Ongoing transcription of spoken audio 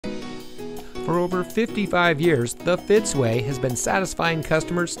For over 55 years, the Fitzway has been satisfying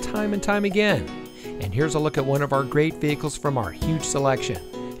customers time and time again. And here's a look at one of our great vehicles from our huge selection,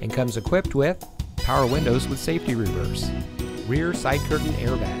 and comes equipped with power windows with safety reverse, rear side curtain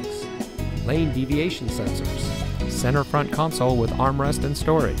airbags, lane deviation sensors, center front console with armrest and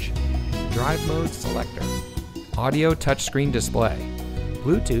storage, drive mode selector, audio touchscreen display,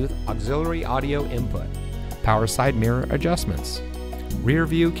 Bluetooth auxiliary audio input, power side mirror adjustments, rear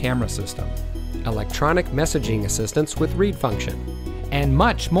view camera system, electronic messaging assistance with read function, and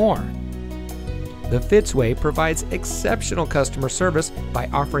much more. The Fitzway provides exceptional customer service by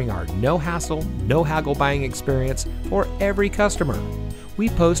offering our no-hassle, no-haggle buying experience for every customer. We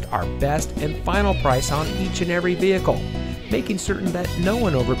post our best and final price on each and every vehicle, making certain that no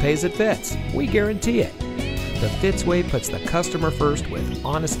one overpays at Fitz. We guarantee it. The Fitzway puts the customer first with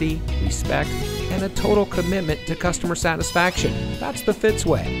honesty, respect, and a total commitment to customer satisfaction. That's the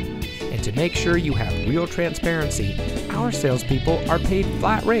Fitzway. And to make sure you have real transparency, our salespeople are paid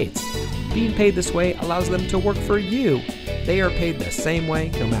flat rates. Being paid this way allows them to work for you. They are paid the same way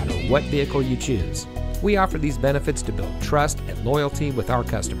no matter what vehicle you choose. We offer these benefits to build trust and loyalty with our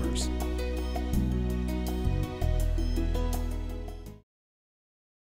customers.